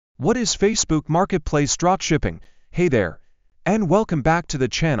What is Facebook Marketplace Dropshipping? Hey there, and welcome back to the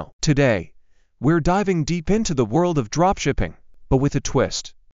channel. Today, we're diving deep into the world of dropshipping, but with a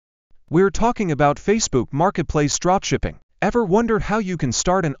twist. We're talking about Facebook Marketplace Dropshipping. Ever wondered how you can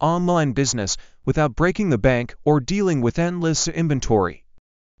start an online business without breaking the bank or dealing with endless inventory?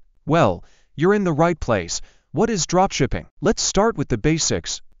 Well, you're in the right place. What is dropshipping? Let's start with the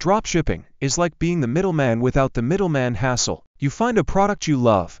basics. Dropshipping is like being the middleman without the middleman hassle. You find a product you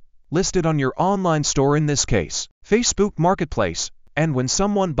love, listed on your online store, in this case, Facebook Marketplace, and when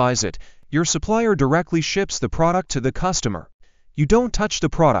someone buys it, your supplier directly ships the product to the customer. You don't touch the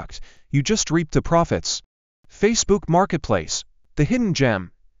product, you just reap the profits. Facebook Marketplace, the hidden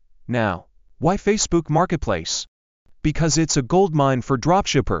gem. Now, why Facebook Marketplace? Because it's a goldmine for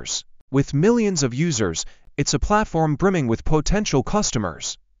dropshippers. With millions of users, it's a platform brimming with potential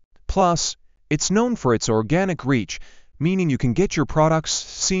customers. Plus, it's known for its organic reach, meaning you can get your products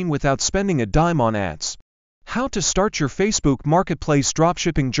seen without spending a dime on ads. How to start your Facebook Marketplace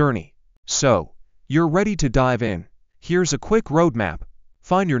dropshipping journey. So, you're ready to dive in. Here's a quick roadmap.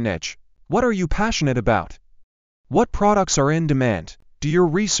 Find your niche. What are you passionate about? What products are in demand? Do your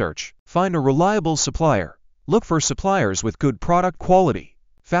research. Find a reliable supplier. Look for suppliers with good product quality,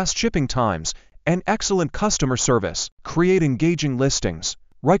 fast shipping times, and excellent customer service. Create engaging listings.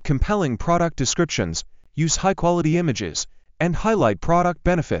 Write compelling product descriptions. Use high-quality images, and highlight product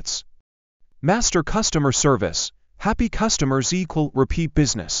benefits. Master customer service. Happy customers equal repeat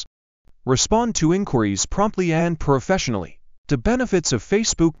business. Respond to inquiries promptly and professionally. The benefits of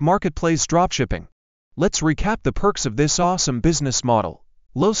Facebook Marketplace dropshipping. Let's recap the perks of this awesome business model.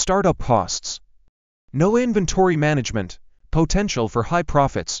 Low startup costs. No inventory management. Potential for high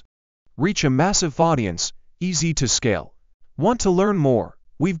profits. Reach a massive audience. Easy to scale. Want to learn more?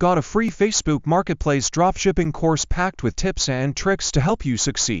 We've got a free Facebook Marketplace dropshipping course packed with tips and tricks to help you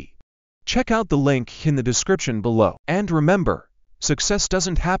succeed. Check out the link in the description below. And remember, success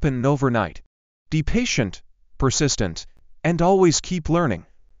doesn't happen overnight. Be patient, persistent, and always keep learning.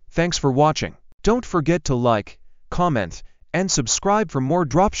 Thanks for watching. Don't forget to like, comment, and subscribe for more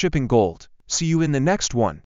dropshipping gold. See you in the next one.